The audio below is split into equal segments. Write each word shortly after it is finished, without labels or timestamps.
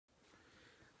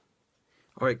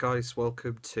Alright guys,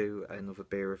 welcome to another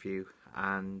beer review,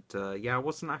 and yeah, I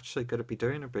wasn't actually going to be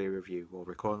doing a beer review or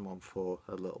recording one for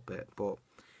a little bit, but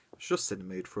I was just in the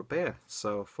mood for a beer,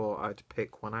 so I thought I'd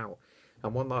pick one out,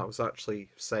 and one that I was actually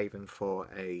saving for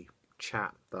a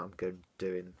chat that I'm going to be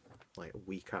doing like a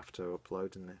week after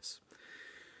uploading this.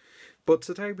 But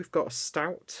today we've got a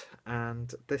stout,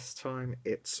 and this time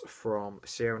it's from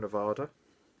Sierra Nevada,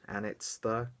 and it's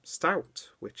the Stout,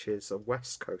 which is a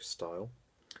West Coast style,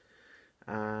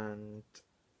 and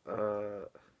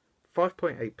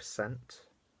 5.8%.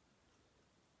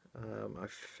 I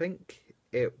think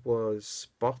it was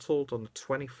bottled on the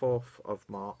 24th of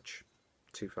March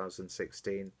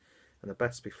 2016, and the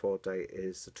best before date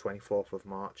is the 24th of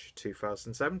March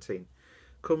 2017.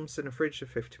 Comes in a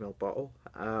 350ml bottle.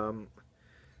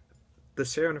 The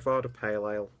Sierra Nevada Pale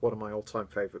Ale, one of my all-time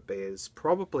favourite beers,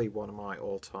 probably one of my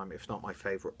all-time, if not my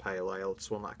favourite pale ale.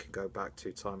 It's one that I can go back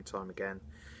to time and time again.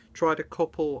 Tried a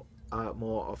couple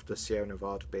more of the Sierra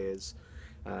Nevada beers.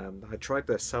 I tried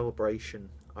the Celebration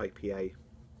IPA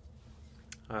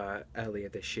earlier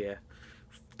this year,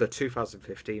 the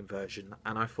 2015 version,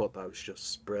 and I thought that was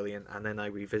just brilliant. And then I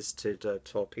revisited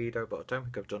Torpedo, but I don't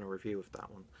think I've done a review of that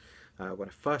one. When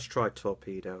I first tried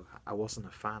Torpedo, I wasn't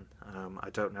a fan. I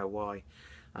don't know why.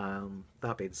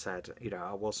 That being said,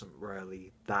 I wasn't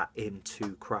really that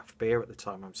into craft beer at the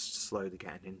time. I'm slowly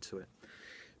getting into it.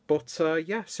 But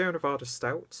yeah, Sierra Nevada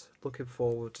Stout. Looking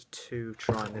forward to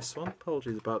trying this one.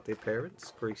 Apologies about the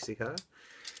appearance, greasy hair.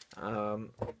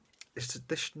 It's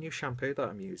this new shampoo that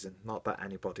I'm using. Not that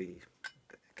anybody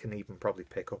can even probably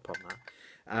pick up on that.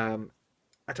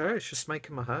 I don't know, it's just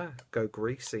making my hair go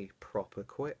greasy proper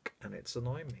quick, and it's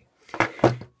annoying me.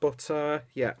 But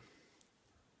yeah,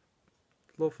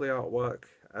 lovely artwork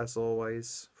as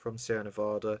always from Sierra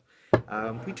Nevada.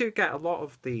 We do get a lot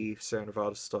of the Sierra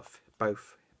Nevada stuff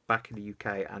both back in the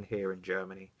UK and here in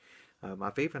Germany.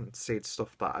 I've even seen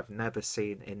stuff that I've never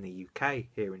seen in the UK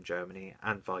here in Germany,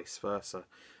 and vice versa.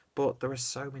 But there are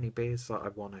so many beers that I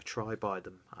want to try by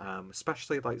them,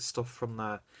 especially like stuff from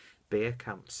their Beer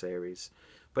Camp series.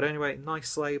 But anyway,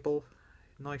 nice label,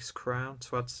 nice crown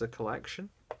to add to the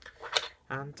collection.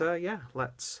 And yeah,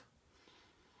 let's...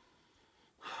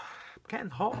 I'm getting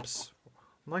hops.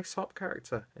 Nice hop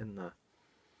character in there.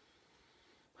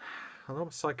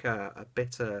 Almost like a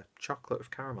bitter chocolate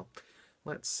with caramel.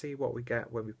 Let's see what we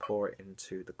get when we pour it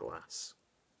into the glass.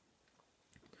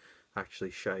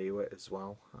 Actually show you it as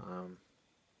well.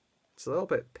 It's a little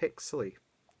bit pixely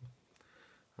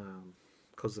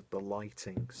because of the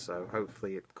lighting, so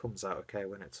hopefully it comes out okay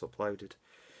when it's uploaded.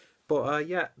 But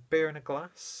yeah, beer in a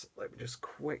glass. Let me just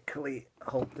quickly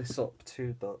hold this up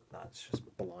to the... That's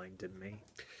just blinding me.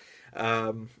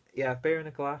 Yeah, beer in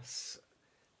a glass.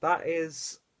 That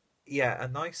is, yeah, a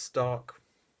nice dark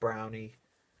brownie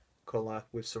colour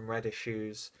with some reddish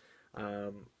hues.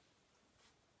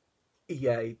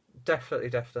 Yeah,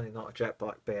 definitely not a jet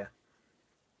black beer.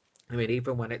 I mean,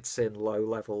 even when it's in low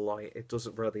level light, it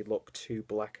doesn't really look too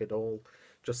black at all.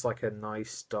 Just like a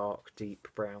nice dark deep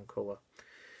brown colour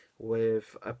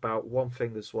with about one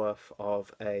finger's worth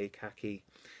of a khaki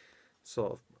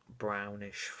sort of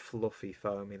brownish fluffy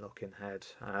foamy looking head.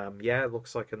 Yeah, it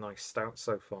looks like a nice stout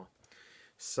so far.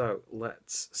 So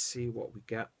let's see what we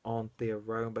get on the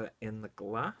aroma in the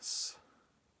glass.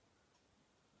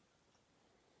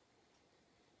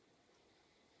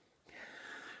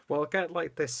 Well, I get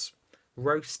like this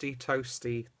roasty,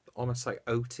 toasty, almost like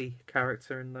oaty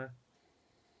character in there.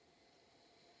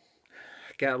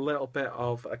 I get a little bit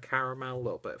of a caramel, a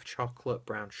little bit of chocolate,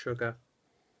 brown sugar.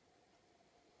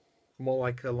 More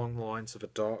like along the lines of a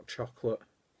dark chocolate.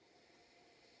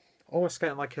 Almost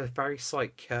getting like a very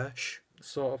slight kirsch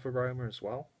sort of aroma as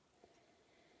well.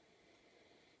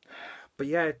 But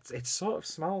yeah, it sort of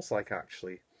smells like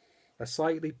actually a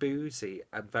slightly boozy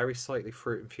and very slightly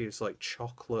fruit infused like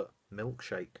chocolate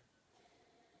milkshake.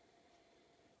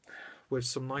 With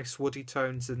some nice woody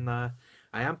tones in there.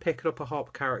 I am picking up a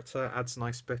hop character, adds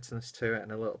nice bitterness to it,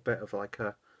 and a little bit of like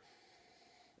a,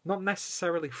 not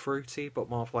necessarily fruity, but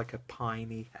more of like a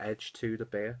piney edge to the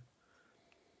beer.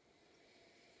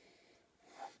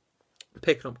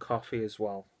 Picking up coffee as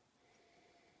well.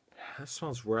 That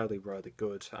smells really, really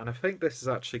good, and I think this is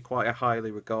actually quite a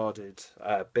highly regarded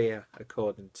beer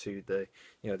according to the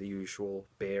the usual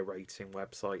beer rating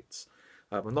websites.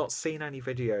 I've not seen any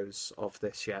videos of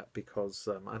this yet because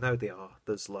I know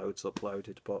there's loads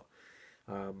uploaded, but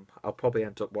I'll probably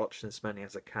end up watching as many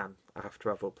as I can after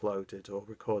I've uploaded or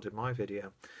recorded my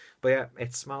video. But yeah,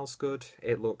 it smells good,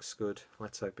 it looks good.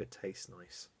 Let's hope it tastes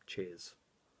nice. Cheers.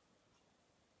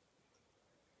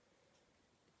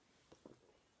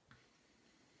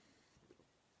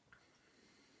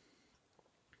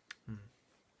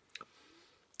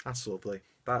 That's lovely.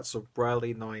 That's a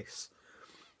really nice.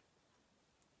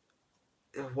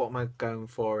 What am I going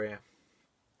for here?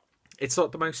 It's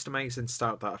not the most amazing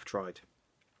stout that I've tried.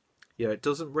 You know, it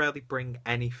doesn't really bring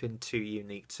anything too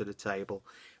unique to the table,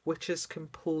 which is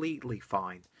completely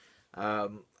fine.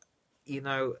 Um, you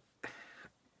know,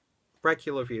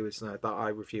 regular viewers know that I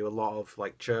review a lot of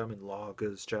like German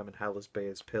lagers, German Helles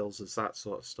beers, pilsers, that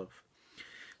sort of stuff.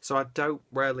 So I don't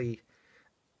really,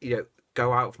 you know,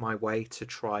 go out of my way to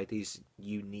try these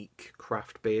unique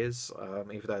craft beers.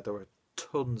 Even though there are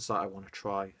tons that I want to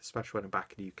try, especially when I'm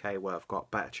back in the UK where I've got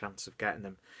a better chance of getting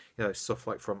them. You know, stuff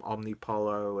like from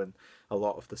Omnipollo and a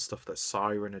lot of the stuff that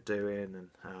Siren are doing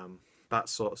and that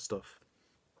sort of stuff.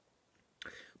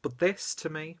 But this, to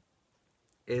me,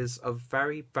 is a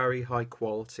very, very high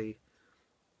quality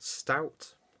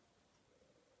stout.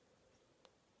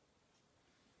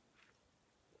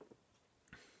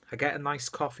 I get a nice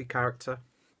coffee character.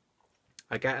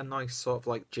 I get a nice sort of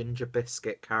like ginger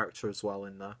biscuit character as well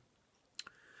in there.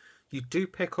 You do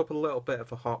pick up a little bit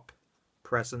of a hop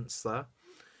presence there,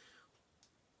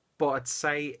 but I'd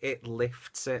say it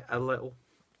lifts it a little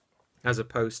as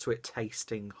opposed to it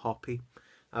tasting hoppy.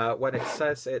 When it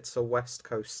says it's a West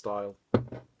Coast style,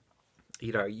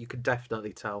 you know, you can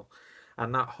definitely tell.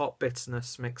 And that hot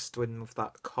bitterness mixed in with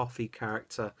that coffee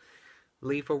character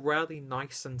leave a really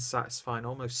nice and satisfying,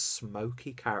 almost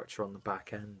smoky character on the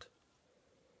back end.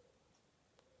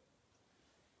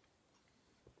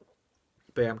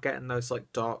 But yeah, I'm getting those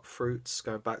like dark fruits,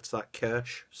 going back to that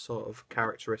Kirsch sort of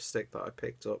characteristic that I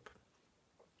picked up.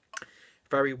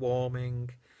 Very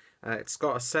warming. It's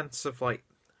got a sense of like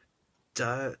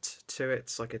dirt to it.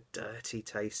 It's like a dirty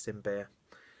tasting beer.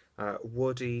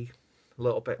 Woody, a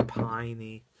little bit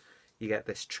piney. You get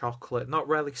this chocolate, not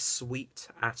really sweet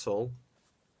at all,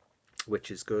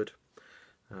 which is good.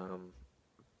 Um,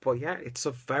 but yeah, it's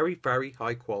a very, very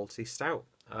high quality stout.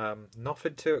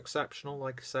 Nothing too exceptional,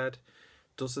 like I said.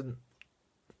 Doesn't,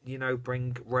 you know,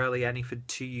 bring really anything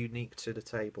too unique to the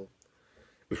table.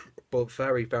 But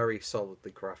very, very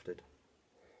solidly crafted.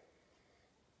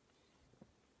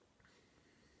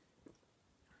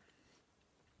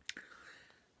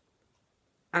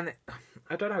 And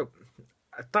I don't know,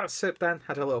 that sip then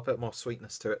had a little bit more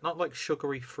sweetness to it. Not like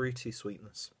sugary, fruity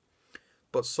sweetness,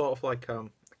 but sort of like a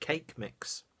cake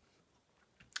mix.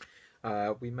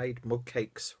 We made mug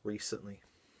cakes recently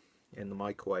in the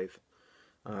microwave.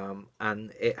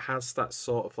 And it has that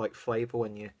sort of like flavour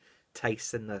when you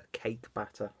taste in the cake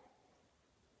batter.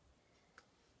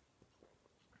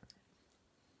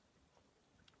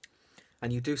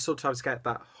 And you do sometimes get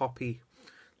that hoppy,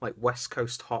 like West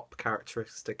Coast hop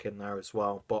characteristic in there as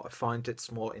well, but I find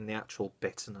it's more in the actual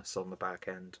bitterness on the back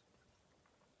end.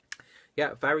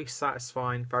 Yeah, very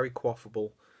satisfying, very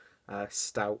quaffable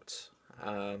stout.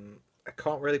 I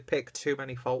can't really pick too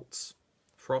many faults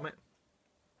from it.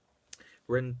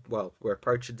 We're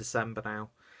approaching December now.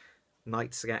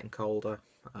 Nights are getting colder.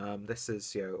 This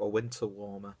is, you know, a winter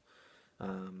warmer.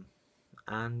 Um,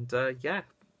 and yeah,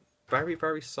 very,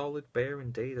 very solid beer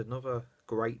indeed. Another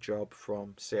great job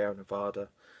from Sierra Nevada.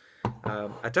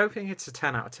 I don't think it's a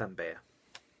 10 out of 10 beer.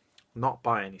 Not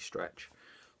by any stretch.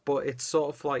 But it's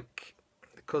sort of like,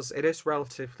 because it is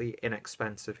relatively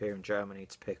inexpensive here in Germany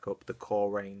to pick up the core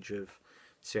range of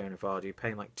Sierra Nevada. You're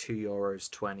paying like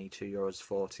 €2.20,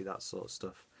 €2.40, that sort of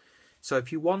stuff. So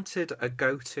if you wanted a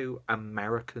go-to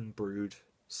American brewed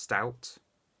stout,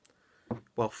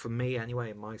 well, for me anyway,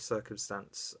 in my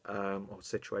circumstance or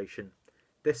situation,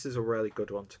 this is a really good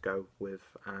one to go with.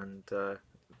 And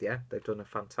yeah, they've done a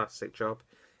fantastic job.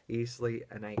 Easily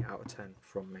an 8 out of 10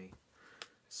 from me.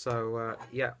 So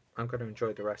yeah, I'm going to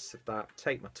enjoy the rest of that.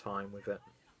 Take my time with it.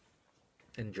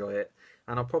 Enjoy it.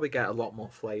 And I'll probably get a lot more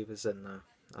flavours in there.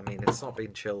 I mean, it's not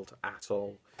been chilled at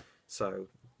all. So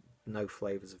no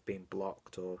flavours have been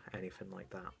blocked or anything like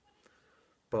that.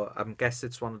 But I guess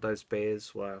it's one of those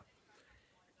beers where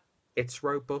it's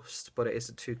robust, but it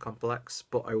isn't too complex.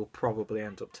 But I will probably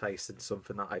end up tasting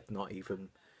something that I've not even,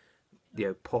 you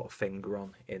know, put a finger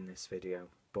on in this video.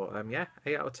 But yeah,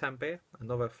 8 out of 10 beer.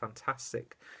 Another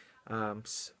fantastic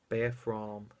beer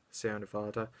from Sierra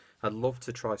Nevada. I'd love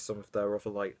to try some of their other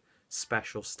like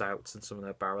special stouts and some of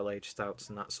their barrel aged stouts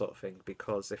and that sort of thing,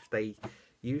 because if they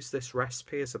use this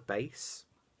recipe as a base,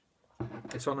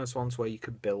 it's one of those ones where you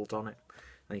can build on it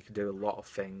and you can do a lot of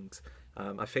things.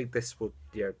 I think this would,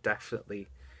 you know, definitely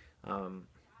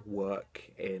work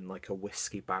in like a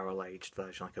whiskey barrel aged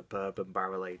version, like a bourbon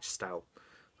barrel aged stout.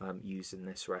 Using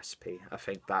this recipe, I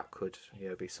think that could, you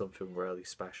know, be something really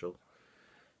special.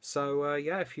 So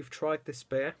yeah, if you've tried this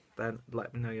beer, then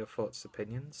let me know your thoughts,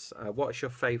 opinions. What's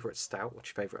your favourite stout? What's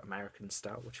your favourite American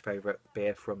stout? What's your favourite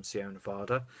beer from Sierra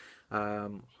Nevada?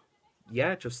 Um,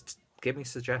 yeah, just give me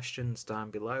suggestions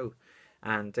down below.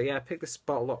 And yeah, I picked this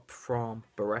bottle up from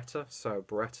Birretta, so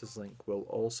Birretta's link will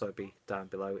also be down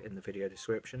below in the video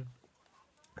description.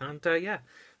 And yeah,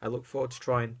 I look forward to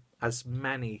trying as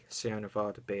many Sierra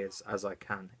Nevada beers as I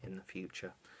can in the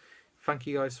future. Thank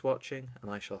you guys for watching, and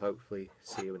I shall hopefully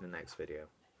see you in the next video.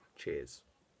 Cheers.